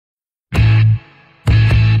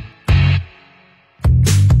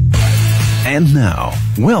And now,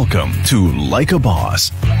 welcome to Like a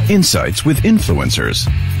Boss, insights with influencers,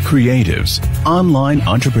 creatives, online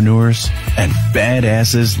entrepreneurs, and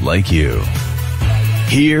badasses like you.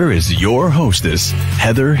 Here is your hostess,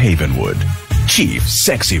 Heather Havenwood, Chief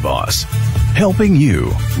Sexy Boss, helping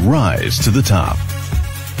you rise to the top.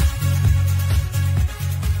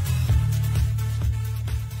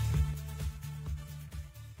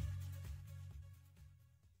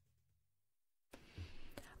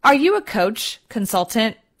 Are you a coach,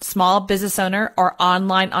 consultant, small business owner, or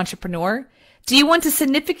online entrepreneur? Do you want to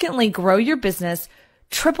significantly grow your business,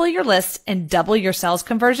 triple your list, and double your sales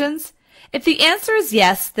conversions? If the answer is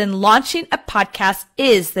yes, then launching a podcast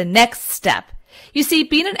is the next step. You see,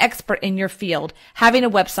 being an expert in your field, having a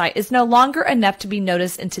website is no longer enough to be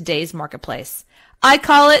noticed in today's marketplace. I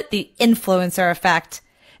call it the influencer effect.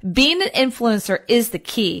 Being an influencer is the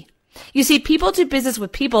key. You see, people do business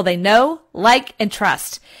with people they know, like, and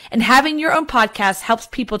trust. And having your own podcast helps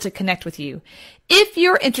people to connect with you. If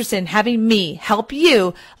you're interested in having me help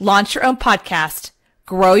you launch your own podcast,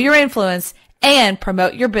 grow your influence, and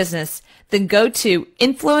promote your business, then go to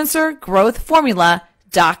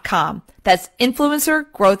influencergrowthformula.com. That's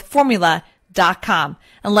influencergrowthformula.com.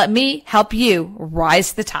 And let me help you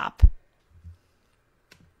rise to the top.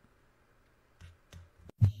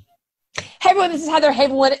 Hey everyone, this is Heather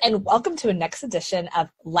Havenwood, and welcome to a next edition of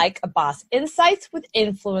Like a Boss, insights with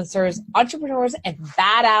influencers, entrepreneurs, and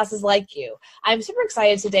badasses like you. I'm super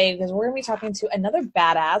excited today because we're going to be talking to another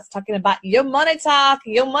badass, talking about your money talk,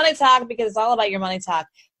 because it's all about your money talk.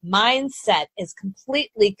 Mindset is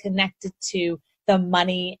completely connected to the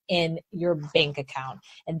money in your bank account,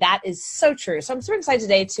 and that is so true. So I'm super excited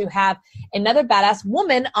today to have another badass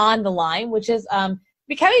woman on the line, which is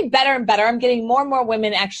becoming better and better. I'm getting more and more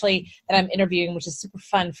women actually that I'm interviewing, which is super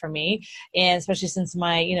fun for me, and especially since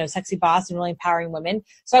my, sexy boss and really empowering women.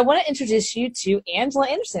 So I want to introduce you to Angela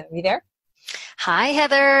Anderson. Are you there? Hi,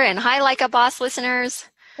 Heather, and hi, Like a Boss listeners.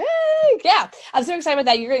 Hey, yeah, I'm so excited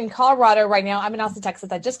about that. You're in Colorado right now. I'm in Austin,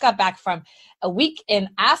 Texas. I just got back from a week in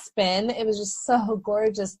Aspen. It was just so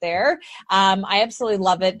gorgeous there. I absolutely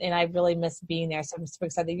love it, and I really miss being there. So I'm super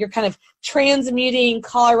excited. You're kind of transmuting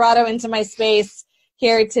Colorado into my space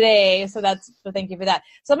here today. So thank you for that.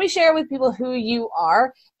 So let me share with people who you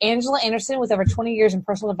are. Angela Anderson, with over 20 years in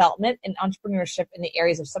personal development and entrepreneurship in the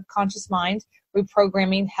areas of subconscious mind,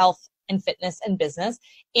 reprogramming, health, and fitness and business.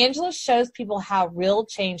 Angela shows people how real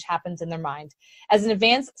change happens in their mind. As an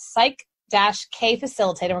advanced PSYCH-K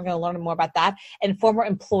Facilitator, we're going to learn more about that, and former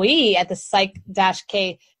employee at the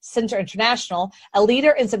PSYCH-K Centre International, a leader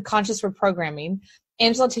in subconscious reprogramming,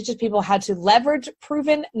 Angela teaches people how to leverage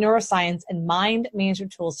proven neuroscience and mind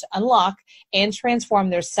management tools to unlock and transform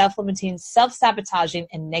their self-limiting, self-sabotaging,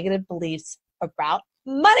 and negative beliefs about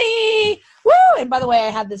money. Woo! And by the way, I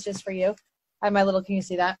have this just for you. I have my little, can you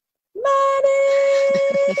see that?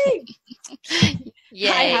 Money!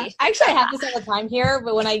 Yay. I have this all the time here,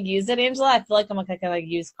 but when I use it, Angela, I feel like I'm like a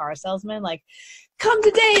used car salesman. Like, come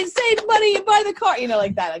today and save money and buy the car.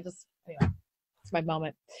 Like that. Anyway. My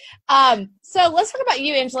moment. So let's talk about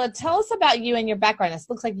you, Angela. Tell us about you and your background. This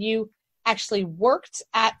looks like you actually worked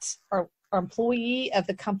at or employee of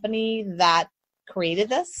the company that created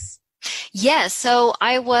this. Yes. So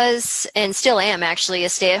I was, and still am actually, a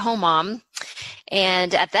stay-at-home mom.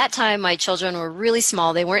 And at that time, my children were really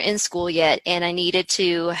small. They weren't in school yet. And I needed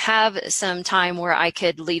to have some time where I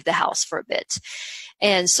could leave the house for a bit.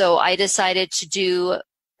 And so I decided to do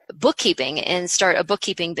bookkeeping and start a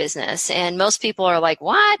bookkeeping business. And most people are like,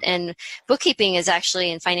 what? And bookkeeping is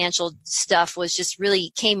actually, and financial stuff was just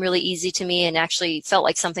came really easy to me, and actually felt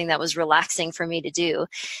like something that was relaxing for me to do,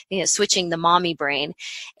 switching the mommy brain.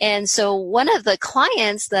 And so one of the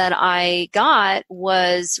clients that I got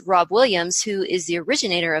was Rob Williams, who is the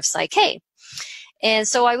originator of PSYCH-K. And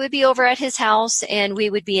so I would be over at his house, and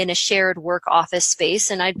we would be in a shared work office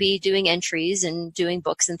space, and I'd be doing entries and doing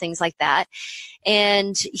books and things like that.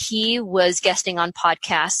 And he was guesting on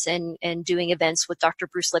podcasts and doing events with Dr.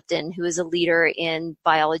 Bruce Lipton, who is a leader in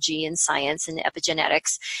biology and science and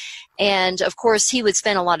epigenetics. And of course, he would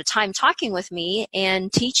spend a lot of time talking with me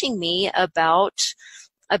and teaching me about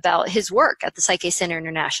his work at the PSYCH-K Centre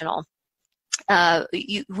International.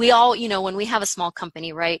 We all, when we have a small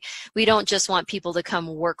company, right, we don't just want people to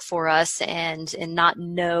come work for us and not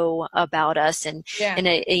know about us. And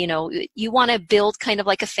you want to build kind of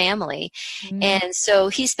like a family. Mm-hmm. And so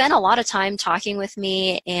he spent a lot of time talking with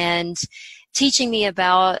me and teaching me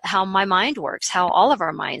about how my mind works, how all of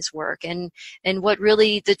our minds work, and what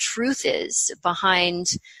really the truth is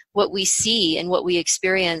behind what we see and what we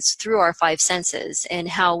experience through our five senses, and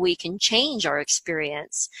how we can change our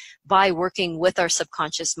experience by working with our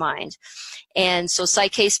subconscious mind. And so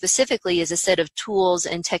PSYCH-K specifically is a set of tools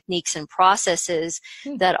and techniques and processes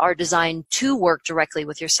that are designed to work directly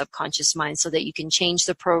with your subconscious mind so that you can change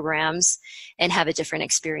the programs and have a different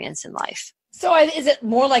experience in life. So is it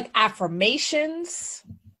more like affirmations?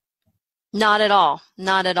 Not at all.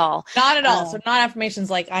 Not at all. Not at all. So not affirmations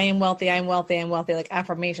like I am wealthy, I'm wealthy, I'm wealthy, like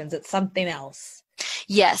affirmations. It's something else.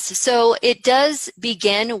 Yes. So it does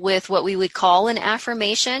begin with what we would call an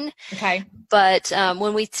affirmation. Okay. But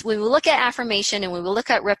when we look at affirmation and when we look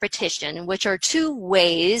at repetition, which are two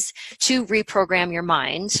ways to reprogram your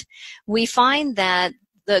mind, we find that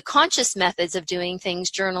the conscious methods of doing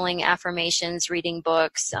things, journaling, affirmations, reading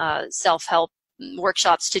books, self-help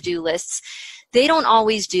workshops, to-do lists, they don't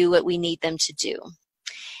always do what we need them to do.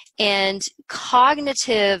 And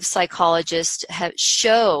cognitive psychologists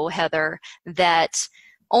show, Heather, that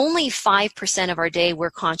only 5% of our day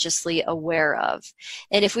we're consciously aware of.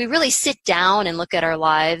 And if we really sit down and look at our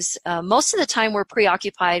lives, most of the time we're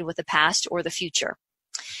preoccupied with the past or the future.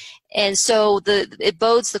 And so it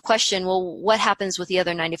bodes the question, well, what happens with the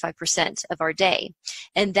other 95% of our day?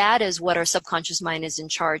 And that is what our subconscious mind is in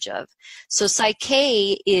charge of. So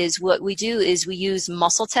PSYCH-K is what we do is we use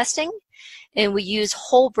muscle testing and we use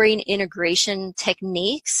whole brain integration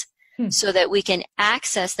techniques so that we can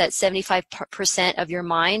access that 75% of your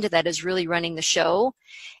mind that is really running the show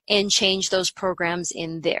and change those programs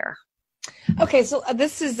in there. Okay, so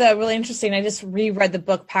this is really interesting. I just reread the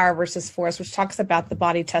book Power versus Force, which talks about the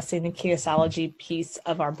body testing and kinesiology piece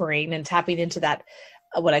of our brain and tapping into that,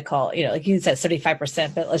 what I call, like you said,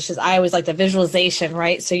 75%, but I always like the visualization,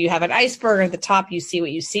 right? So you have an iceberg at the top, you see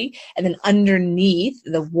what you see, and then underneath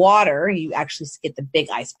the water, you actually get the big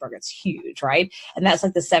iceberg. It's huge, right? And that's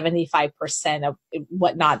like the 75% of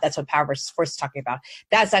whatnot. That's what Power versus Force is talking about.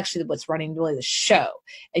 That's actually what's running really the show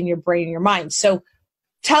in your brain and your mind. So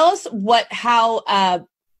tell us how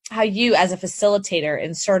you, as a facilitator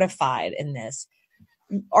and certified in this,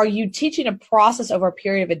 are you teaching a process over a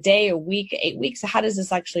period of a day, a week, 8 weeks? How does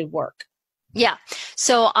this actually work? Yeah.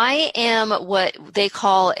 So I am what they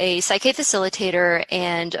call a PSYCH-K facilitator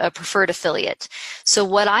and a preferred affiliate. So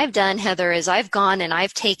what I've done, Heather, is I've gone and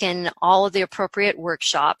I've taken all of the appropriate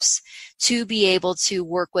workshops to be able to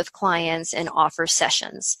work with clients and offer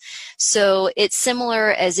sessions. So it's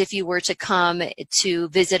similar as if you were to come to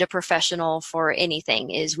visit a professional for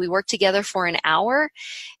anything, is we work together for an hour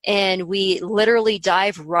and we literally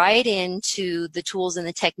dive right into the tools and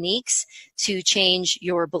the techniques to change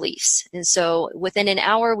your beliefs. And so within an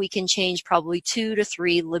hour, we can change probably 2 to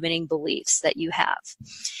 3 limiting beliefs that you have.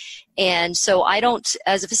 And so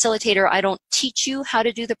as a facilitator, I don't teach you how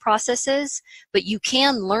to do the processes, but you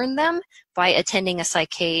can learn them by attending a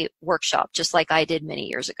PSYCH-K workshop, just like I did many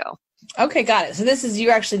years ago. Okay, got it. So this is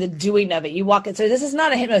you're actually the doing of it. You walk in. So this is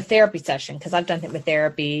not a hypnotherapy session, because I've done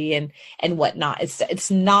hypnotherapy and whatnot. It's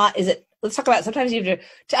not. Is it? Let's talk about it. Sometimes you have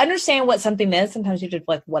to understand what something is. Sometimes you have to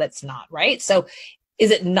like what it's not. Right. So is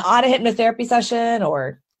it not a hypnotherapy session,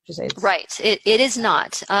 or just say it's... Right. It is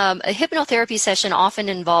not. A hypnotherapy session often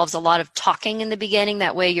involves a lot of talking in the beginning.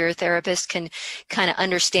 That way your therapist can kind of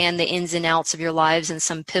understand the ins and outs of your lives in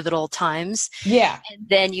some pivotal times. Yeah. And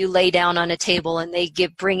then you lay down on a table and they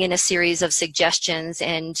bring in a series of suggestions,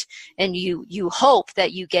 and you hope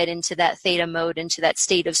that you get into that theta mode, into that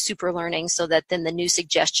state of super learning, so that then the new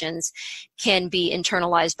suggestions can be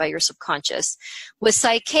internalized by your subconscious. With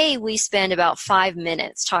PSYCH-K, we spend about 5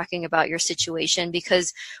 minutes talking about your situation,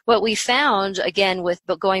 because what we found, again, with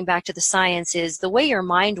going back to the science, is the way your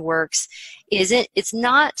mind works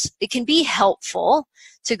it can be helpful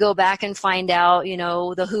to go back and find out,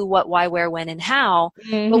 the who, what, why, where, when, and how.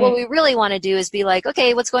 Mm-hmm. But what we really want to do is be like,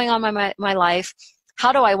 okay, what's going on in my life?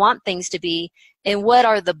 How do I want things to be? And what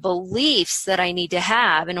are the beliefs that I need to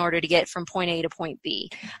have in order to get from point A to point B?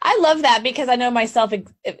 I love that, because I know myself,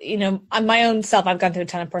 on my own self, I've gone through a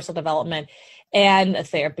ton of personal development and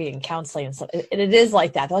therapy and counseling and stuff. And it is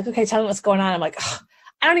like that. They're like, okay, tell me what's going on. I'm like,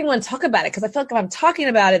 I don't even want to talk about it, because I feel like if I'm talking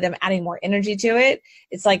about it, I'm adding more energy to it.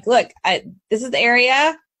 It's like, look, this is the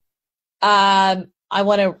area. I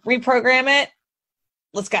want to reprogram it.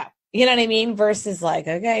 Let's go. You know what I mean? Versus like,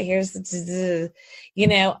 okay, here's I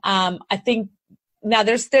think now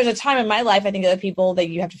there's a time in my life, I think other people that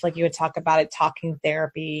you have to feel like you would talk about it, talking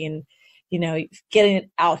therapy and, getting it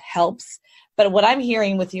out helps. But what I'm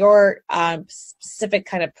hearing with your specific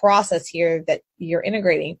kind of process here that you're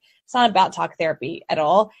integrating, it's not about talk therapy at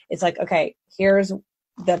all. It's like, okay, here's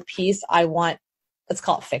the piece I want. Let's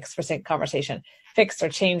call it fixed for sake of conversation. Fixed or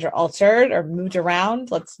changed or altered or moved around.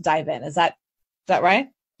 Let's dive in. Is that right?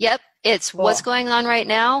 Yep. It's Cool. what's going on right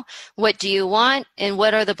now, what do you want, and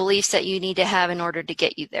what are the beliefs that you need to have in order to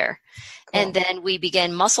get you there. Cool. And then we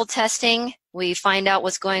begin muscle testing. We find out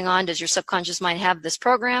what's going on. Does your subconscious mind have this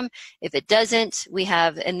program? If it doesn't, we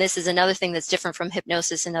have, and this is another thing that's different from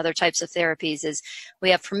hypnosis and other types of therapies, is we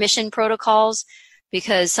have permission protocols,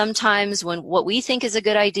 because sometimes when what we think is a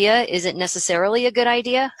good idea isn't necessarily a good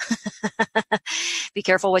idea. Be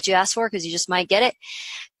careful what you ask for, because you just might get it.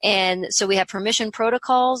 And so we have permission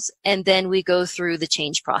protocols, and then we go through the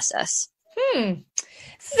change process.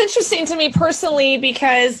 This is interesting to me personally,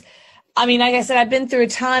 because I mean, like I said, I've been through a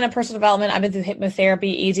ton of personal development. I've been through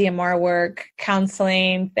hypnotherapy, EDMR work,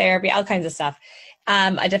 counseling, therapy, all kinds of stuff. I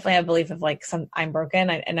definitely have a belief of like I'm broken,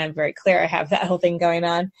 and I'm very clear I have that whole thing going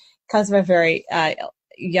on. Comes from a very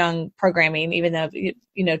young programming, even though,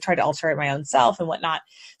 tried to alter it my own self and whatnot.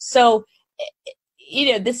 So,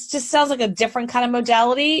 this just sounds like a different kind of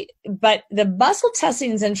modality, but the muscle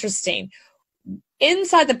testing is interesting.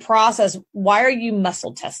 Inside the process, why are you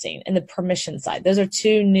muscle testing? And the permission side, those are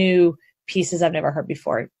two new pieces I've never heard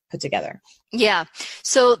before put together. Yeah.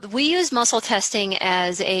 So we use muscle testing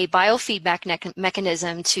as a biofeedback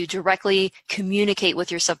mechanism to directly communicate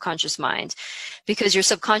with your subconscious mind. Because your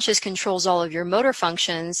subconscious controls all of your motor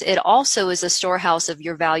functions, it also is a storehouse of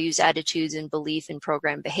your values, attitudes, and belief and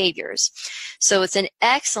program behaviors. So it's an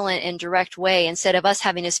excellent and direct way, instead of us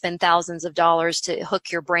having to spend thousands of dollars to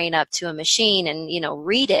hook your brain up to a machine and,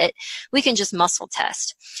 read it, we can just muscle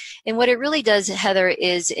test. And what it really does, Heather,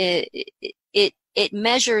 is it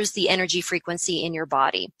measures the energy frequency in your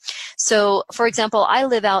body. So, for example, I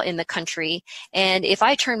live out in the country, and if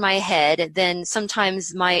I turn my head, then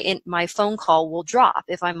sometimes my phone call will drop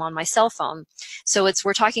if I'm on my cell phone. So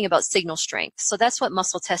we're talking about signal strength. So that's what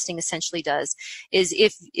muscle testing essentially does, is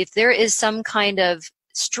if there is some kind of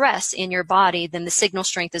stress in your body, then the signal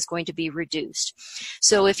strength is going to be reduced.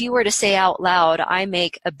 So if you were to say out loud, I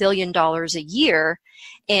make $1 billion a year,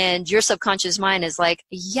 and your subconscious mind is like,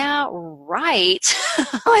 yeah, right.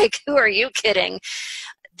 Like, who are you kidding?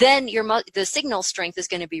 Then the signal strength is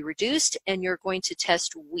going to be reduced, and you're going to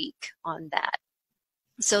test weak on that.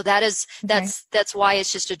 So that's why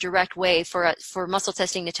it's just a direct way for muscle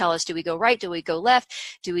testing to tell us, do we go right? Do we go left?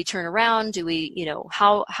 Do we turn around? Do we,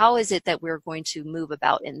 how is it that we're going to move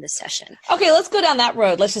about in this session? Okay, let's go down that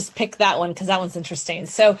road. Let's just pick that one, because that one's interesting.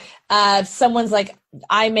 So someone's like,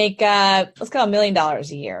 I make, let's go $1 million a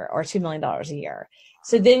year or $2 million a year.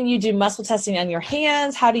 So then you do muscle testing on your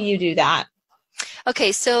hands. How do you do that?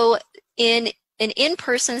 Okay, so in an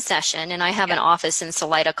in-person session, and I have an office in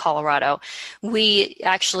Salida, Colorado, we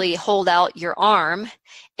actually hold out your arm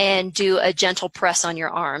and do a gentle press on your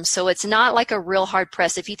arm. So it's not like a real hard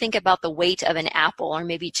press. If you think about the weight of an apple, or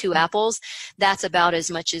maybe 2 apples, that's about as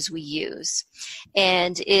much as we use.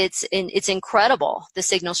 And it's incredible, the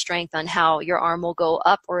signal strength on how your arm will go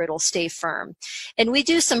up or it'll stay firm. And we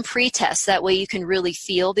do some pre-tests, that way you can really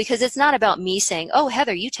feel, because it's not about me saying, oh,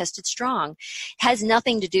 Heather, you tested strong. It has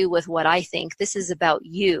nothing to do with what I think. This is about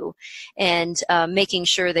you, and making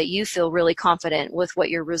sure that you feel really confident with what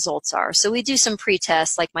your results are. So we do some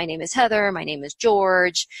pre-tests, like, my name is Heather, my name is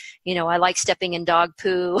George, I like stepping in dog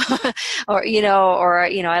poo, or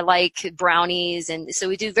I like brownies. And so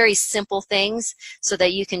we do very simple things so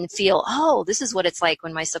that you can feel, oh, this is what it's like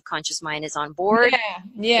when my subconscious mind is on board.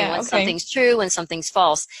 Yeah. When something's true, when something's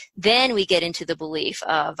false. Then we get into the belief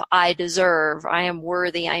of, I deserve, I am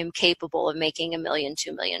worthy, I am capable of making $1 million,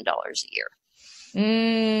 $2 million a year.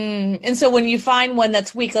 And so when you find one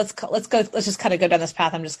that's weak, let's just kind of go down this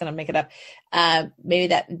path. I'm just going to make it up. Maybe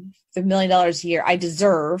that $1 million a year, I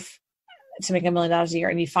deserve to make $1 million a year,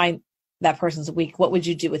 and you find that person's weak. What would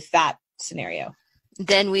you do with that scenario?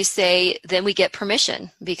 Then we get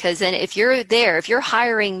permission, because then if you're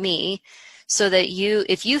hiring me, so that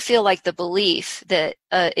if you feel like the belief that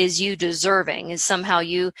is you deserving is somehow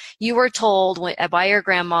you were told by your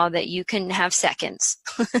grandma that you can have seconds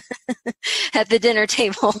at the dinner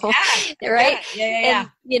table, right? Yeah.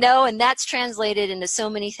 And that's translated into so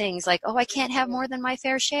many things, like, oh, I can't have more than my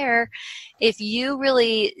fair share. If you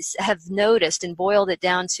really have noticed and boiled it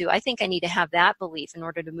down to, I think I need to have that belief in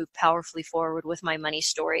order to move powerfully forward with my money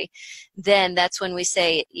story, then that's when we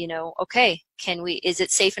say, okay, is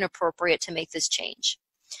it safe and appropriate to make this change?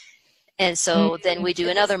 And so then we do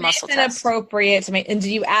another muscle test. Safe and appropriate to make, and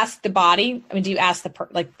do you ask the body? I mean, do you ask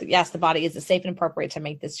the body, is it safe and appropriate to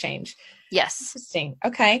make this change? Yes. Interesting.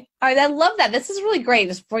 Okay. All right. I love that. This is really great.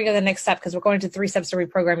 Just before we go to the next step, because we're going to 3 steps to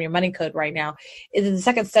reprogram your money code right now. Is the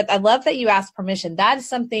second step. I love that you ask permission. That is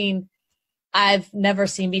something I've never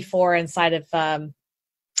seen before inside of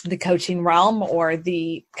the coaching realm or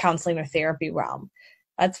the counseling or therapy realm.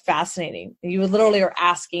 That's fascinating. You literally are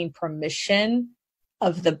asking permission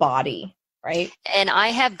of the body, right? And I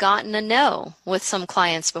have gotten a no with some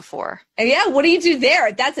clients before. And yeah, what do you do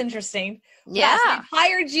there? That's interesting. Yeah. Wow, so they've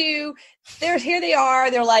hired you. Here they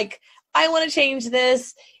are. They're like, I want to change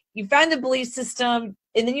this. You found the belief system,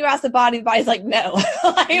 and then you ask the body's like, no.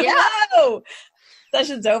 Like, Yeah. no.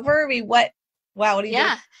 Session's over. I mean, what? Wow, what do you do?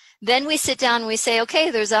 Yeah. Then we sit down and we say,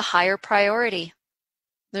 okay, there's a higher priority.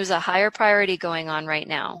 There's a higher priority going on right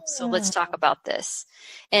now. So let's talk about this.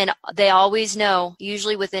 And they always know,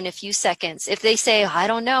 usually within a few seconds. If they say, I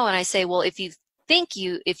don't know, and I say, well, if you think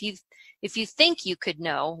you could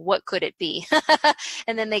know, what could it be?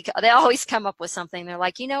 And then they always come up with something. They're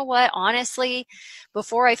like, you know what? Honestly,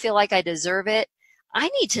 before I feel like I deserve it, I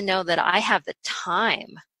need to know that I have the time,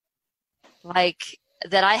 like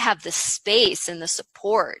that I have the space and the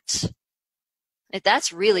support.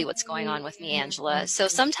 That's really what's going on with me, Angela. So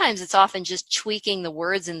sometimes it's often just tweaking the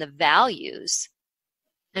words and the values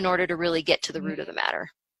in order to really get to the root of the matter.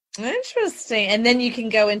 Interesting. And then you can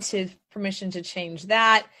go into permission to change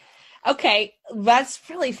that. Okay, that's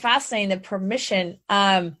really fascinating, the permission.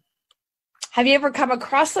 Have you ever come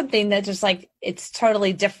across something that just like, it's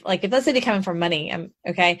totally different? Like if let's say they're coming for money,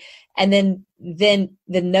 okay, and then the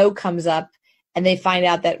no comes up and they find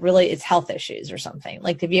out that really it's health issues or something.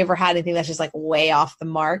 Like have you ever had anything that's just like way off the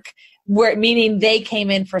mark, where meaning they came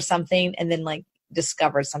in for something and then like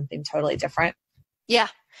discovered something totally different? Yeah.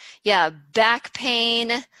 Yeah. Back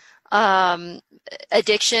pain,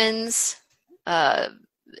 addictions,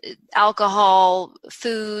 alcohol,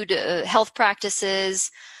 food, health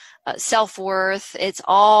practices, self-worth. It's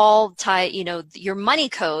all tied, your money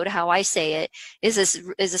code, how I say it, is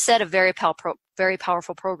a set of very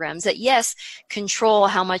powerful programs that, yes, control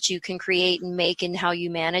how much you can create and make and how you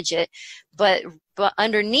manage it. But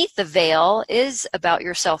underneath the veil is about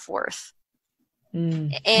your self-worth.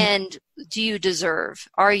 And do you deserve?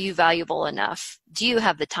 Are you valuable enough? Do you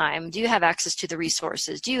have the time? Do you have access to the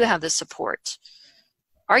resources? Do you have the support?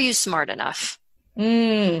 Are you smart enough?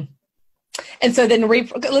 And so then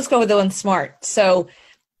let's go with the one smart. So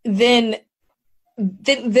then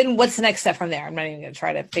what's the next step from there? I'm not even going to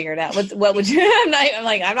try to figure it out. What would you,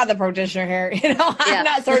 I'm not the practitioner here. I'm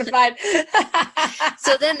not certified.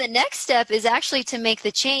 So then the next step is actually to make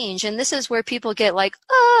the change. And this is where people get like,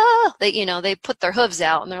 they put their hooves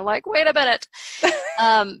out and they're like, wait a minute.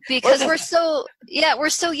 Because we're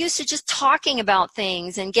so used to just talking about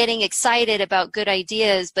things and getting excited about good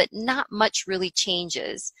ideas, but not much really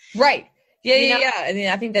changes. Right. Yeah. I mean,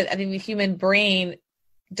 I think the human brain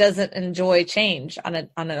doesn't enjoy change on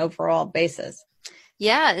an overall basis.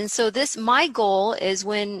 Yeah, and so my goal is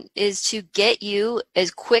to get you as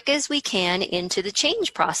quick as we can into the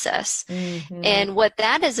change process. Mm-hmm. And what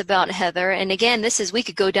that is about, Heather, and again, we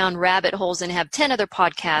could go down rabbit holes and have 10 other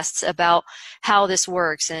podcasts about how this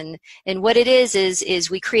works. And what it is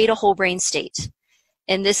we create a whole brain state.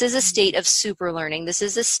 And this is a state of super learning. This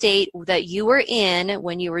is a state that you were in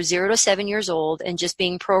when you were 0 to 7 years old and just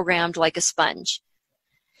being programmed like a sponge.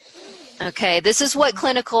 Okay, this is what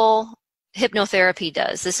clinical hypnotherapy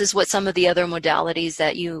does. This is what some of the other modalities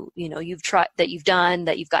that you've tried, that you've done,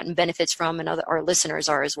 that you've gotten benefits from, and our listeners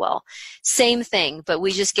are as well. Same thing, but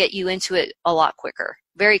we just get you into it a lot quicker,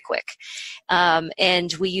 very quick.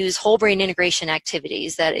 And we use whole brain integration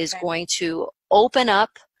activities that is going to open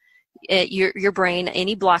up your brain,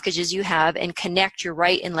 any blockages you have, and connect your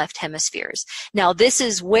right and left hemispheres. Now, this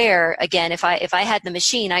is where, again, if I had the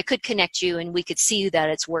machine, I could connect you and we could see that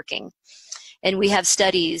it's working. And we have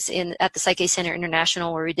studies at the PSYCH-K Centre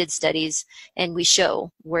International where we did studies and we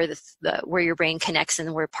show where where your brain connects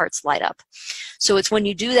and where parts light up. So it's when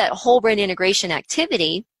you do that whole brain integration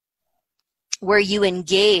activity where you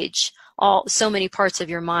engage so many parts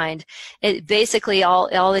of your mind. It basically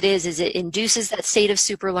all it is it induces that state of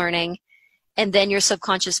super learning, and then your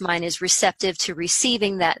subconscious mind is receptive to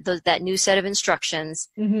receiving that new set of instructions,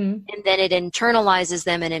 and then it internalizes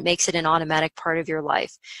them and it makes it an automatic part of your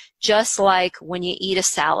life. Just like when you eat a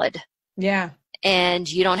salad. Yeah. And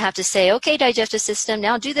you don't have to say, okay, digestive system,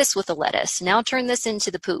 now do this with the lettuce. Now turn this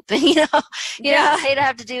into the poop. And you don't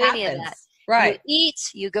have to do any of that. Right. You eat,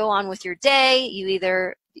 you go on with your day, you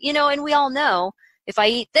either, and we all know, if I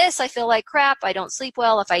eat this, I feel like crap, I don't sleep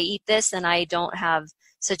well. If I eat this, then I don't have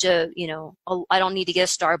such I don't need to get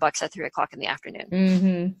a Starbucks at 3 o'clock in the afternoon.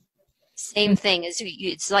 Mm-hmm. Same thing,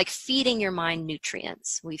 it's like feeding your mind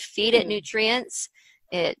nutrients. We feed it nutrients,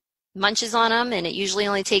 it munches on them, and it usually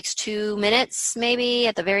only takes 2 minutes, maybe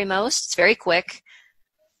at the very most. It's very quick.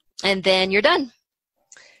 And then you're done.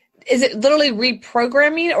 Is it literally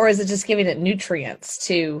reprogramming, or is it just giving it nutrients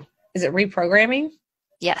is it reprogramming?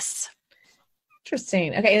 Yes.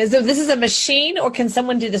 Interesting. Okay. And so this is a machine, or can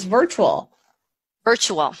someone do this virtual?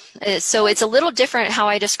 Virtual. So it's a little different how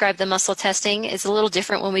I describe the muscle testing. It's a little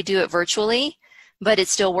different when we do it virtually, but it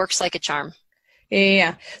still works like a charm.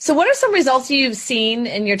 Yeah. So what are some results you've seen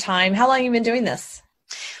in your time? How long have you been doing this?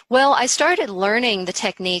 Well, I started learning the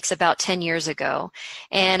techniques about 10 years ago,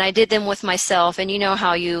 and I did them with myself. And you know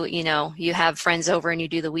how you have friends over and you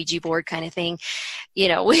do the Ouija board kind of thing.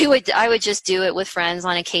 I would just do it with friends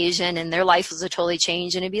on occasion, and their life was totally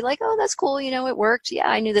changed, and it'd be like, oh, that's cool. It worked. Yeah,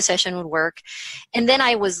 I knew the session would work. And then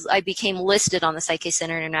I became listed on the PSYCH-K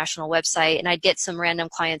Centre International website, and I'd get some random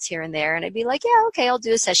clients here and there, and I'd be like, yeah, okay, I'll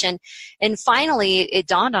do a session. And finally, it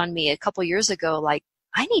dawned on me a couple years ago, like,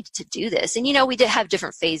 I need to do this. And, we did have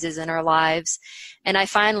different phases in our lives. And I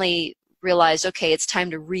finally realized, okay, it's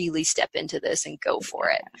time to really step into this and go for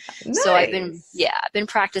it. Nice. So I've been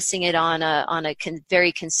practicing it on a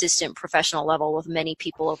very consistent professional level with many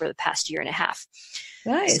people over the past year and a half.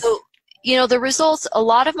 Nice. So, the results, a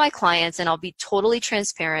lot of my clients, and I'll be totally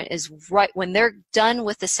transparent, is right when they're done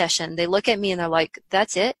with the session, they look at me and they're like,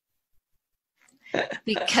 that's it?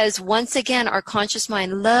 Because once again, our conscious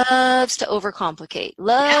mind loves to overcomplicate,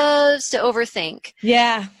 loves to overthink.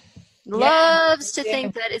 Yeah. Loves to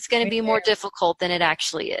think that it's going to be more difficult than it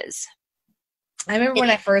actually is. I remember when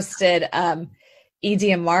I first did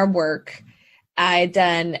EDMR work, I'd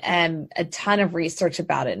done a ton of research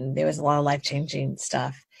about it, and there was a lot of life-changing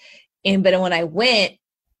stuff. But when I went,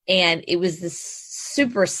 and it was this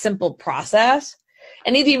super simple process,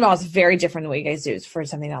 and EDMR was very different than what you guys do. It's for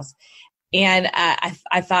something else. And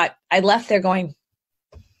I thought, I left there going,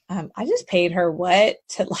 I just paid her what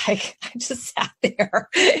to I just sat there,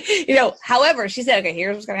 however, she said, okay,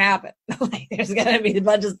 here's what's going to happen. There's going to be a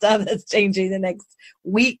bunch of stuff that's changing the next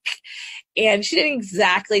week. And she didn't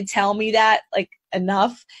exactly tell me that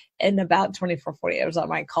enough. And about 24, 48 hours,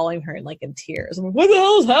 I'm calling her in tears. I'm like, what the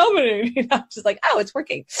hell is happening? I'm just like, oh, it's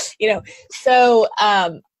working, So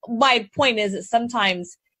my point is that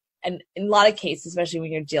sometimes, and in a lot of cases, especially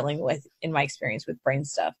when you're dealing with, in my experience, with brain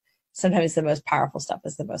stuff, sometimes the most powerful stuff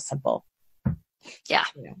is the most simple. Yeah.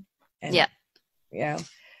 It's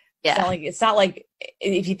not like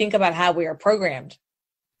if you think about how we are programmed,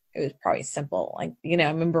 it was probably simple. I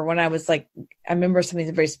remember when I remember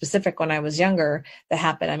something very specific when I was younger that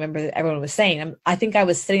happened. I remember that everyone was saying, I think I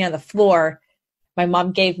was sitting on the floor. My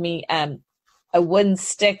mom gave me a wooden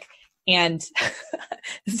stick, and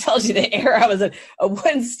this tells you the era I was in, a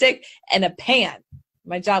wooden stick and a pan.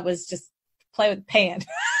 My job was just play with the pan.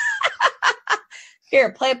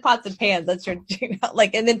 Here, play with pots and pans. That's your,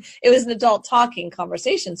 and then it was an adult talking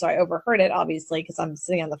conversation. So I overheard it, obviously, because I'm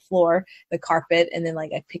sitting on the floor, the carpet, and then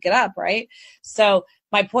I pick it up, right? So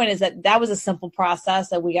my point is that was a simple process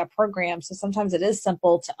that we got programmed. So sometimes it is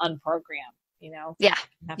simple to unprogram, Yeah.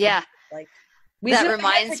 Yeah. That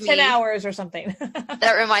reminds me 10 hours or something.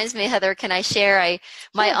 That reminds me, Heather, can I share?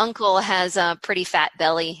 My uncle has a pretty fat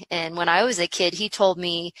belly. And when I was a kid, he told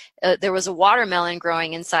me there was a watermelon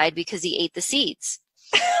growing inside because he ate the seeds.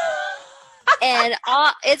 And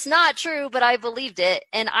it's not true, but I believed it.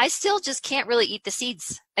 And I still just can't really eat the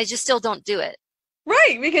seeds. I just still don't do it.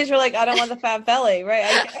 Right. Because you're like, I don't want the fat belly.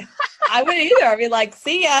 Right. I wouldn't either. I'd be like,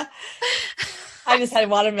 see ya. I just had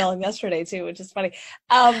watermelon yesterday too, which is funny.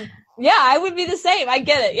 Yeah, I would be the same. I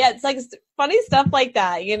get it. Yeah, it's funny stuff like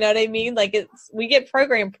that. You know what I mean? We get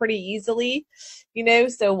programmed pretty easily,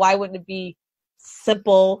 so why wouldn't it be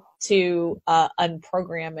simple to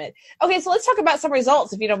unprogram it? Okay, so let's talk about some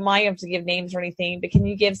results. If you don't mind, you don't have to give names or anything, but can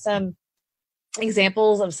you give some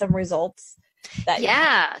examples of some results?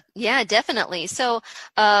 Yeah, definitely. So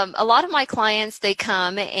a lot of my clients, they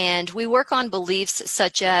come and we work on beliefs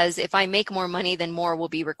such as, if I make more money, then more will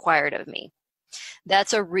be required of me.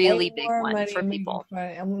 That's a really big one for people.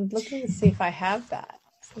 I'm looking to see if I have that.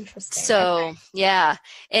 It's interesting. So, okay. Yeah.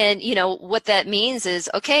 And, what that means is,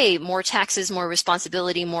 okay, more taxes, more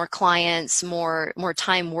responsibility, more clients, more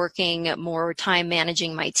time working, more time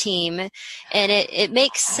managing my team. And it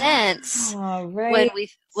makes sense right.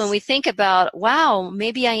 when we think about, wow,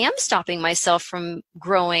 maybe I am stopping myself from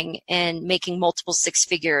growing and making multiple six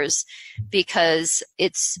figures because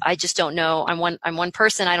I just don't know. I'm one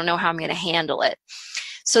person. I don't know how I'm going to handle it.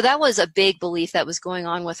 So that was a big belief that was going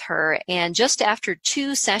on with her. And just after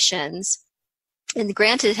 2 sessions, and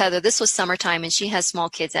granted, Heather, this was summertime and she has small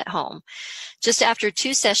kids at home. Just after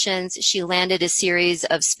 2 sessions, she landed a series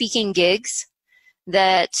of speaking gigs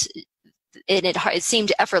that it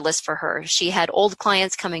seemed effortless for her. She had old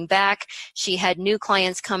clients coming back. She had new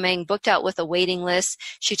clients coming, booked out with a waiting list.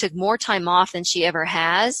 She took more time off than she ever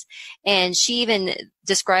has. And she even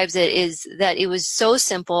describes it as that it was so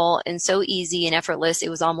simple and so easy and effortless, it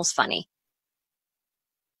was almost funny.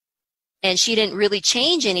 And she didn't really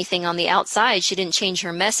change anything on the outside. She didn't change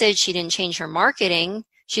her message. She didn't change her marketing.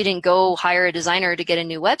 She didn't go hire a designer to get a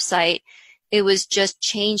new website. It was just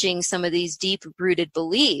changing some of these deep-rooted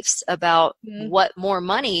beliefs about what more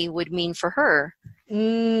money would mean for her.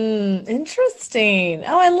 Interesting.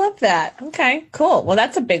 Oh, I love that. Okay, cool. Well,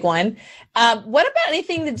 that's a big one. What about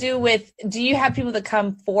anything to do with, do you have people that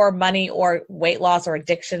come for money or weight loss or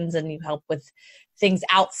addictions, and you help with things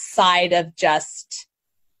outside of just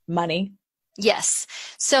money? Yes.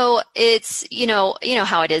 So it's, you know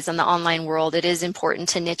how it is in the online world. It is important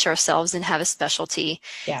to niche ourselves and have a specialty.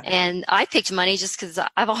 Yeah. And I picked money just because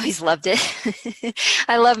I've always loved it.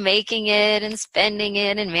 I love making it and spending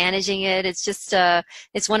it and managing it. It's just,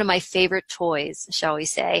 it's one of my favorite toys, shall we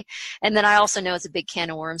say. And then I also know it's a big can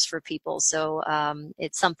of worms for people. So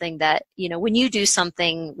it's something that, when you do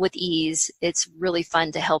something with ease, it's really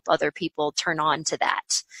fun to help other people turn on to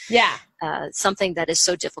that. Yeah. Something that is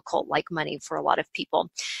so difficult, like money, for a lot of people.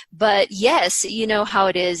 But yes, you know how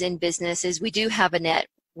it is in business is we do have a net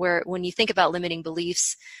where when you think about limiting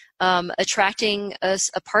beliefs, attracting a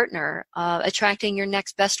partner, attracting your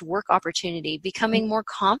next best work opportunity, becoming more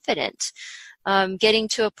confident, getting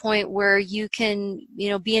to a point where you can,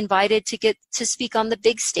 be invited to get to speak on the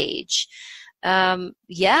big stage.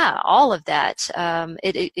 All of that.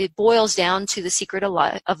 It boils down to the secret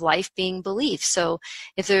of life being belief. So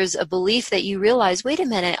if there's a belief that you realize, wait a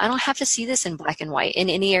minute, I don't have to see this in black and white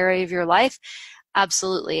in any area of your life,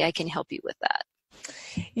 absolutely, I can help you with that.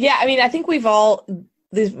 Yeah, I mean, I think we've all,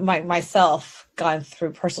 myself, gone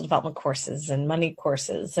through personal development courses and money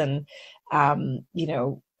courses and,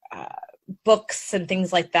 books and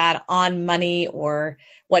things like that on money or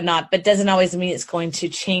whatnot, but doesn't always mean it's going to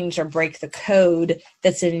change or break the code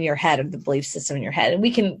that's in your head or the belief system in your head. And we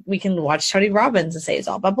can watch Tony Robbins and say it's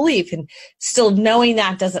all about belief, and still knowing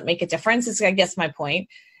that doesn't make a difference is, I guess, my point.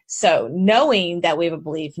 So knowing that we have a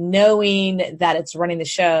belief, knowing that it's running the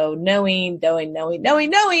show, knowing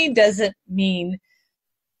doesn't mean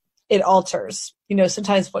it alters.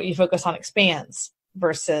 Sometimes what you focus on expands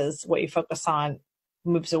versus what you focus on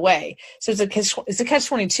moves away. So it's a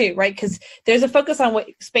catch-22, right? Because there's a focus on what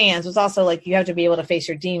expands. It's also like you have to be able to face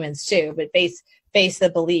your demons too, but face the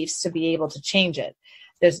beliefs to be able to change it.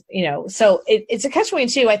 There's, so it's a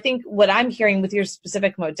catch-22. I think what I'm hearing with your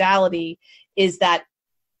specific modality is that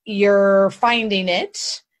you're finding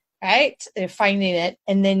it, right? You're finding it,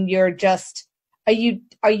 and then you're just, are you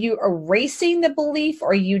erasing the belief, or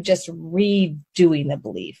are you just redoing the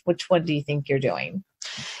belief? Which one do you think you're doing?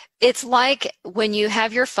 It's like when you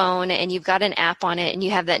have your phone and you've got an app on it and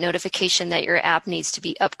you have that notification that your app needs to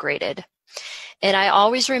be upgraded. And I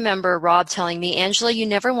always remember Rob telling me, Angela, you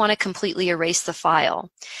never want to completely erase the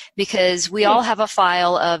file, because we all have a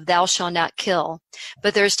file of thou shalt not kill,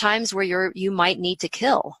 but there's times where you might need to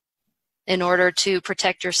kill in order to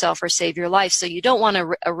protect yourself or save your life. So you don't want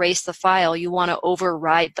to erase the file. You want to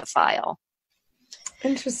override the file.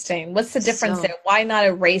 Interesting. What's the difference there? Why not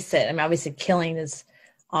erase it? I mean, obviously killing is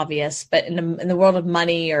obvious, but in the world of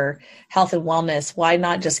money or health and wellness, why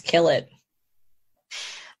not just kill it?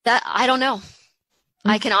 That I don't know.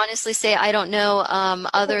 I can honestly say I don't know,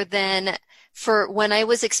 other than for when I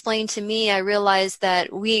was explained to me, I realized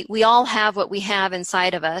that we all have what we have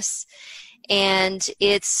inside of us. And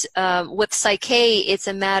it's with PSYCH-K, it's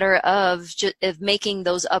a matter of making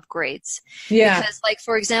those upgrades. Yeah. Because, like,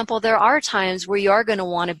 for example, there are times where you are going to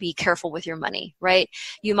want to be careful with your money, right?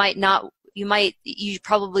 You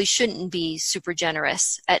probably shouldn't be super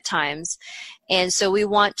generous at times. And so we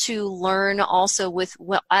want to learn also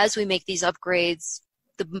as we make these upgrades,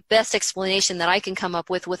 the best explanation that I can come up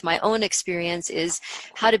with my own experience is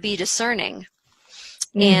how to be discerning.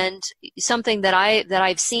 And something that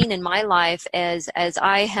I've seen in my life as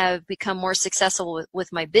I have become more successful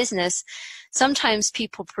with my business, sometimes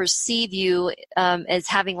people perceive you as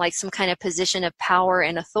having like some kind of position of power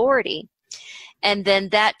and authority. And then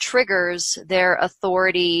that triggers their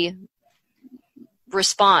authority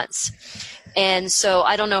response. And so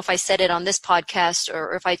I don't know if I said it on this podcast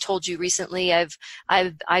or if I told you recently, I've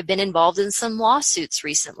been involved in some lawsuits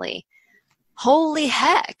recently. Holy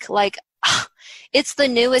heck. Like, it's the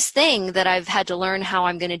newest thing that I've had to learn how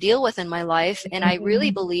I'm going to deal with in my life. And I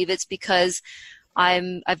really believe it's because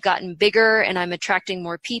I've gotten bigger and I'm attracting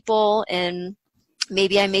more people, and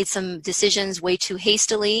maybe I made some decisions way too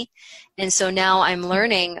hastily. And so now I'm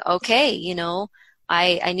learning, okay,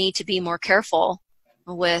 I need to be more careful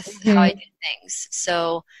with how I do things.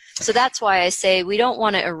 So that's why I say we don't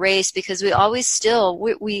want to erase, because we always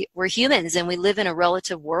we're humans and we live in a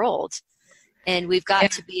relative world. And we've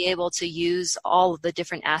got to be able to use all of the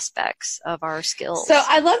different aspects of our skills. So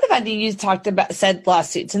I love the fact that you said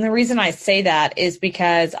lawsuits. And the reason I say that is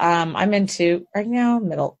because I'm into right now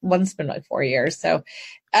one's been like 4 years. So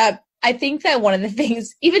I think that one of the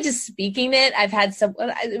things, even just speaking it,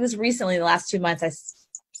 it was recently the last 2 months,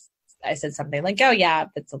 I said something like, oh yeah,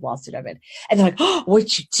 it's a lawsuit of it. And they're like, oh,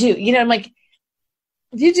 what'd you do? I'm like,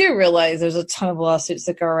 you do realize there's a ton of lawsuits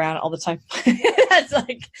that go around all the time. That's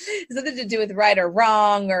like something to do with right or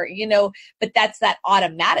wrong or, but that's that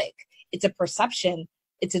automatic. It's a perception.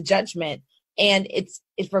 It's a judgment. And it's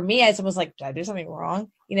for me, I was like, did I do something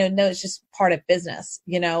wrong? No, it's just part of business.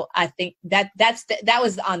 I think that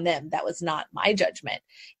was on them. That was not my judgment.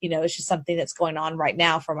 It's just something that's going on right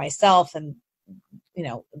now for myself and,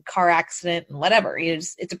 car accident and whatever.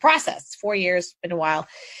 It's a process. It's 4 years, been a while.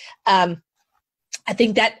 I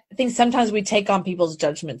think sometimes we take on people's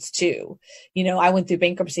judgments too. I went through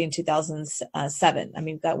bankruptcy in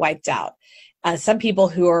 2007. Got wiped out. Some people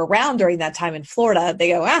who are around during that time in Florida, they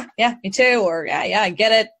go, yeah, me too. Or yeah, I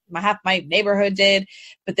get it. Half my neighborhood did.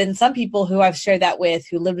 But then some people who I've shared that with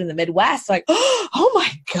who lived in the Midwest, like, oh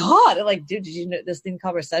my God. I'm like, dude, did you know this thing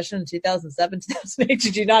called recession in 2007, 2008?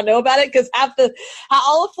 Did you not know about it? Because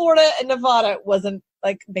all of Florida and Nevada wasn't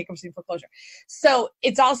like bankruptcy and foreclosure. So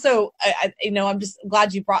it's also, I'm just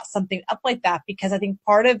glad you brought something up like that, because I think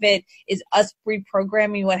part of it is us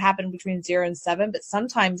reprogramming what happened between 0 and 7, but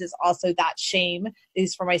sometimes it's also that shame, at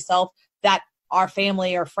least for myself, that our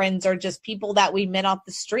family or friends or just people that we met off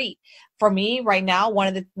the street. For me right now, one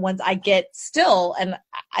of the ones I get still, and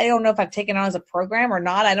I don't know if I've taken on as a program or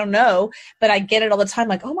not, I don't know, but I get it all the time.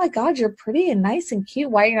 Like, oh my God, you're pretty and nice and cute.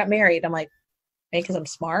 Why are you not married? I'm like, maybe because I'm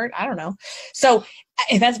smart. I don't know. So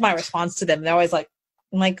that's my response to them. They're always like,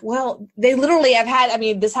 I'm like, well, they literally have had,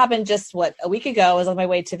 this happened just a week ago. I was on my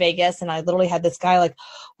way to Vegas and I literally had this guy like,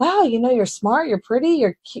 wow, you're smart, you're pretty,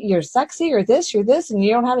 you're sexy, you're this, and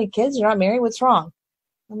you don't have any kids, you're not married. What's wrong?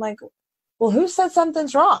 I'm like, well, who said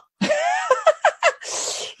something's wrong?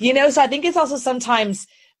 So I think it's also sometimes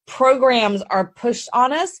programs are pushed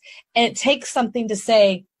on us and it takes something to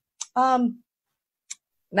say,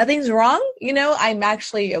 nothing's wrong. I'm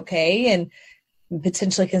actually okay. And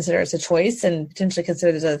potentially consider it's a choice and potentially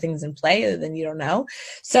consider there's other things in play other than you don't know.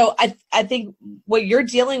 So I think what you're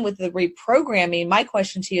dealing with the reprogramming, my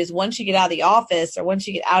question to you is, once you get out of the office or once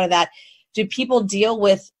you get out of that, do people deal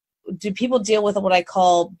with what I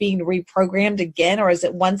call being reprogrammed again? Or is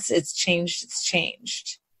it once it's changed, it's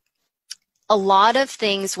changed? A lot of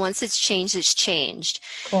things, once it's changed, it's changed.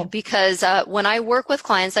 Cool. Because when I work with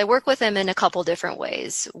clients, I work with them in a couple different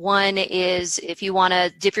ways. One is if you want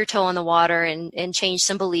to dip your toe in the water and change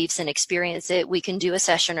some beliefs and experience it, we can do a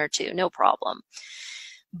session or two, no problem.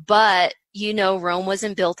 But Rome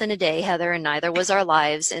wasn't built in a day, Heather, and neither was our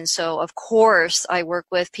lives. And so, of course, I work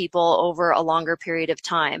with people over a longer period of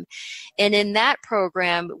time. And in that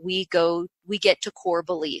program, we get to core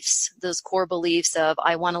beliefs, those core beliefs of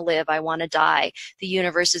I want to live, I want to die, the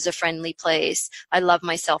universe is a friendly place, I love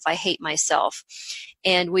myself, I hate myself.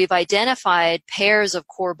 And we've identified pairs of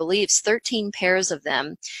core beliefs, 13 pairs of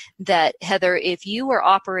them, that, Heather, if you were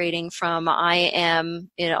operating from I am,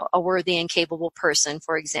 a worthy and capable person,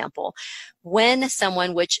 for example, when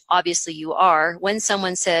someone, which obviously you are, when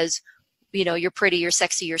someone says, you're pretty, you're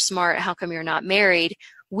sexy, you're smart, how come you're not married?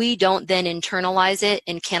 We don't then internalize it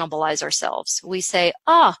and cannibalize ourselves. We say,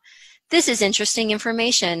 this is interesting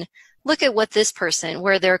information. Look at what this person,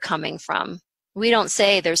 where they're coming from. We don't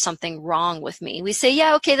say there's something wrong with me. We say,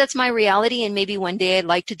 yeah, okay, that's my reality, and maybe one day I'd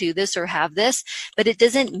like to do this or have this, but it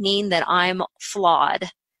doesn't mean that I'm flawed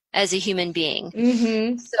as a human being.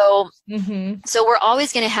 Mm-hmm. So we're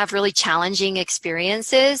always going to have really challenging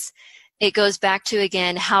experiences. It goes back to,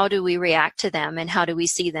 again, how do we react to them and how do we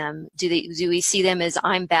see them? Do we see them as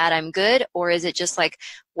I'm bad, I'm good? Or is it just like,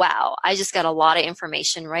 wow, I just got a lot of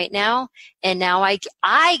information right now, and now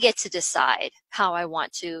I get to decide how I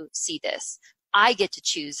want to see this. I get to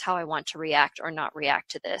choose how I want to react or not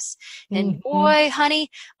react to this. And boy, honey,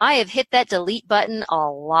 I have hit that delete button a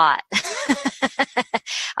lot.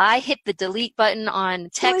 I hit the delete button on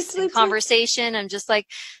text and conversation. I'm just like,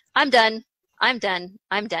 I'm done.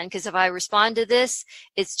 Because if I respond to this,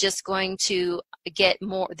 it's just going to get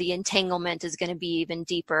more, the entanglement is going to be even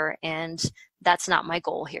deeper. And that's not my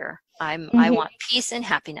goal here. I want peace and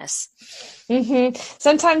happiness.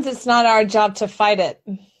 Sometimes it's not our job to fight it.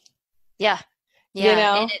 Yeah.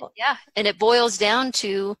 And it boils down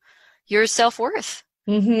to your self-worth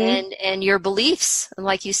and your beliefs,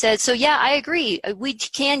 like you said. So yeah, I agree. We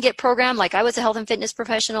can get programmed. Like, I was a health and fitness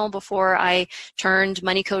professional before I turned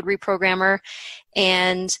money code reprogrammer,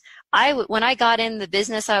 and when I got in the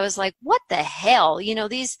business, I was like, what the hell?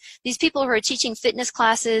 These people who are teaching fitness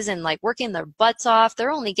classes and like working their butts off,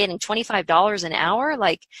 they're only getting $25 an hour.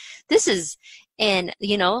 Like, this is, and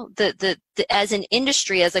the as an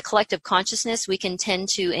industry, as a collective consciousness, we can tend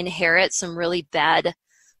to inherit some really bad,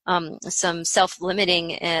 some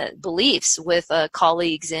self-limiting beliefs with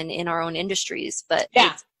colleagues in our own industries. But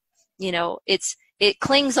yeah, it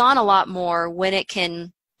clings on a lot more when it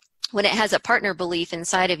has a partner belief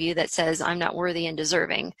inside of you that says, I'm not worthy and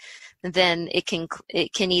deserving. Then it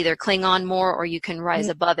can either cling on more, or you can rise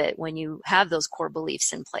above it when you have those core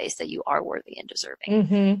beliefs in place that you are worthy and deserving.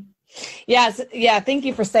 Mm-hmm. Yes. Yeah. Thank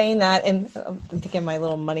you for saying that. And I'm thinking my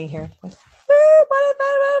little money here.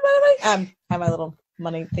 I have my little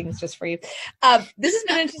money things just for you. This has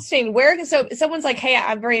been interesting. So someone's like, hey,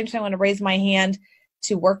 I'm very interested. I want to raise my hand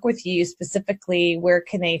to work with you specifically. Where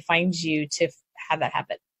can they find you to have that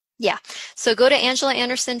happen? Yeah. So go to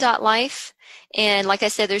angelaanderson.life. And like I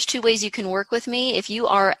said, there's 2 ways you can work with me. If you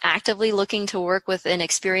are actively looking to work with an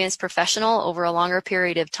experienced professional over a longer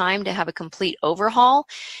period of time to have a complete overhaul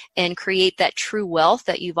and create that true wealth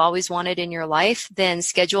that you've always wanted in your life, then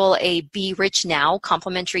schedule a Be Rich Now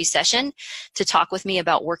complimentary session to talk with me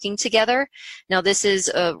about working together. Now, this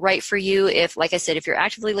is right for you if, like I said, if you're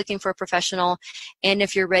actively looking for a professional and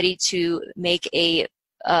if you're ready to make a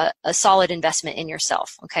solid investment in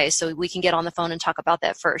yourself. Okay, so we can get on the phone and talk about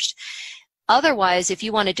that first. Otherwise, if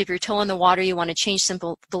you want to dip your toe in the water, you want to change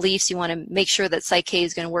simple beliefs, you want to make sure that PSYCH-K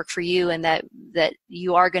is going to work for you and that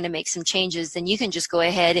you are going to make some changes, then you can just go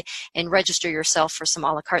ahead and register yourself for some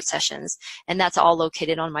a la carte sessions. And that's all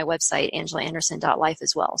located on my website, angelaanderson.life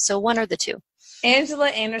as well. So one or the two.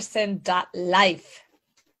 angelaanderson.life.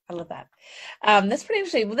 I love that. That's pretty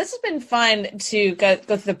interesting. Well, this has been fun to go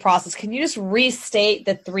through the process. Can you just restate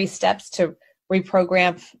the 3 steps to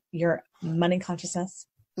reprogram your money consciousness?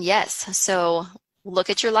 Yes. So look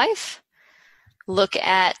at your life. Look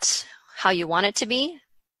at how you want it to be.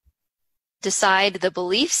 Decide the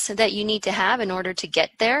beliefs that you need to have in order to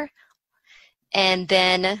get there. And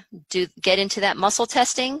then get into that muscle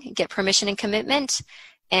testing, get permission and commitment,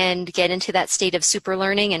 and get into that state of super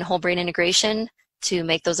learning and whole brain integration to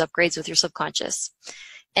make those upgrades with your subconscious.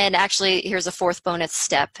 And actually, here's a 4th bonus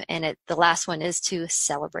step, and the last one is to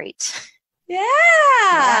celebrate.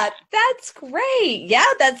 Yeah, that's great. Yeah,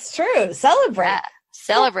 that's true. Celebrate. Yeah,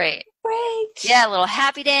 celebrate. Celebrate. Yeah, a little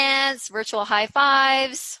happy dance, virtual high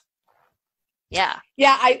fives. Yeah.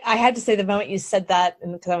 Yeah, I had to say the moment you said that,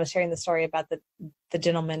 and because I was sharing the story about the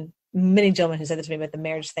many gentlemen who said this to me about the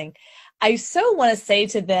marriage thing, I so want to say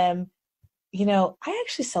to them, I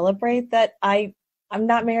actually celebrate that I'm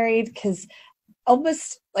not married, because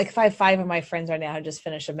almost like if I have 5 of my friends right now who just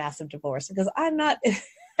finished a massive divorce, because I'm not in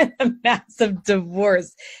a massive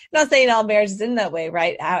divorce. I'm not saying all marriages in that way,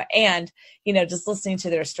 right? And, just listening to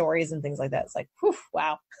their stories and things like that, it's like, whew,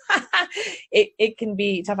 wow. it can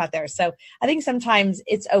be tough out there. So I think sometimes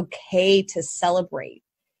it's okay to celebrate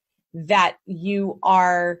that you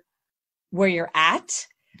are where you're at,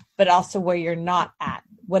 but also where you're not at,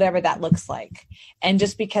 whatever that looks like. And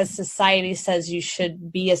just because society says you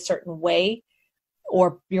should be a certain way,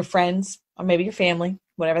 or your friends, or maybe your family,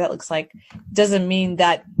 whatever that looks like, doesn't mean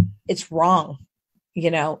that it's wrong.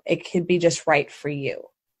 It could be just right for you,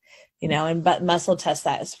 but muscle test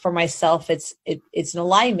that. For myself, it's an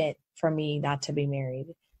alignment for me not to be married.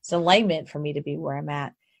 It's an alignment for me to be where I'm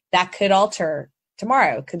at. That could alter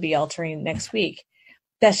tomorrow, could be altering next week.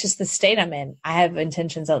 That's just the state I'm in. I have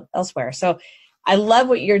intentions elsewhere. So I love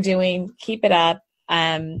what you're doing. Keep it up.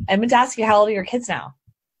 I'm going to ask you, how old are your kids now?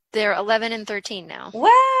 They're 11 and 13 now.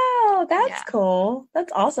 Wow, that's cool.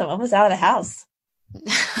 That's awesome. Almost out of the house.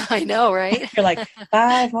 I know, right? You're like,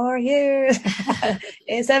 5 more years,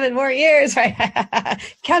 7 more years, right?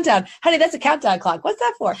 Countdown. Honey, that's a countdown clock. What's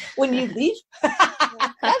that for? When you leave?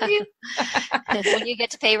 Love you. When you get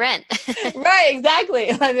to pay rent. Right,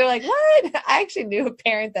 exactly. They're like, what? I actually knew a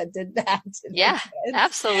parent that did that. Yeah,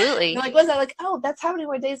 absolutely. They're like, what's that? Like, oh, that's how many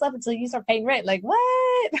more days left until you start paying rent. Like,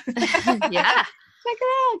 what? Yeah. Check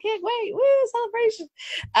it out. Can't wait. Woo, celebration.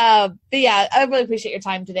 But yeah, I really appreciate your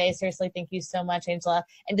time today. Seriously, thank you so much, Angela.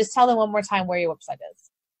 And just tell them one more time where your website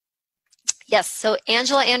is. Yes, so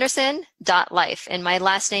angelaanderson.life. And my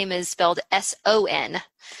last name is spelled S-O-N.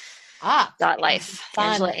 .life.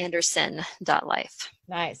 angelaanderson.life.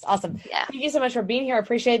 Nice. Awesome. Yeah. Thank you so much for being here. I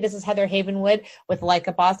appreciate it. This is Heather Havenwood with Like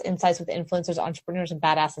a Boss, Insights with Influencers, Entrepreneurs, and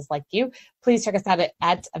Badasses like you. Please check us out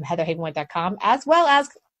at heatherhavenwood.com, as well as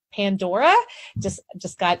Pandora.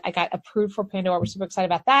 I got approved for Pandora. We're super excited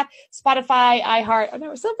about that. Spotify, iHeart,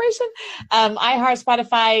 celebration. iHeart,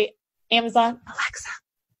 Spotify, Amazon, Alexa.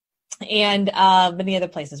 and many other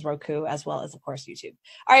places, Roku, as well as, of course, YouTube.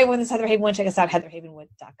 All right, everyone, this is Heather Havenwood. Check us out,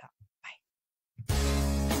 heatherhavenwood.com.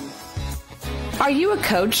 Are you a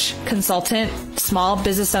coach, consultant, small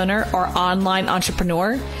business owner, or online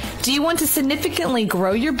entrepreneur? Do you want to significantly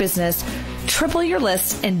grow your business, triple your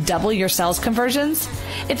list, and double your sales conversions?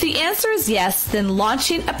 If the answer is yes, then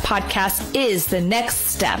launching a podcast is the next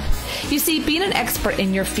step. You see, being an expert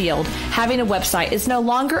in your field, having a website is no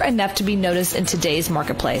longer enough to be noticed in today's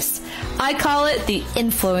marketplace. I call it the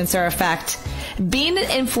influencer effect. Being an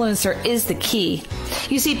influencer is the key.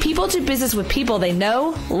 You see, people do business with people they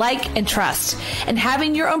know, like, and trust. And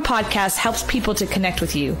having your own podcast helps people to connect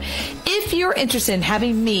with you. If you're interested in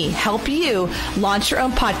having me help you launch your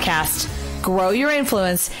own podcast, grow your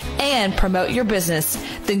influence, and promote your business,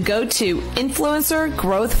 then go to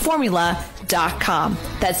influencergrowthformula.com.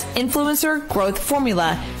 That's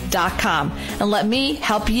influencergrowthformula.com. And let me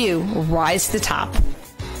help you rise to the top.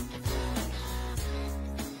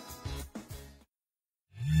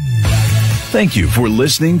 Thank you for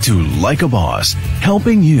listening to Like a Boss,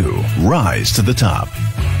 helping you rise to the top.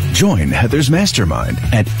 Join Heather's mastermind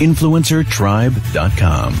at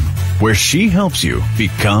influencertribe.com, where she helps you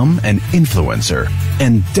become an influencer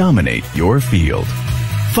and dominate your field.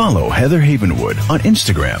 Follow Heather Havenwood on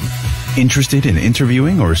Instagram. Interested in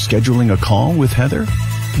interviewing or scheduling a call with Heather?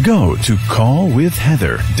 Go to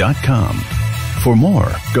callwithheather.com. For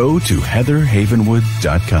more, go to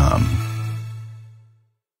heatherhavenwood.com.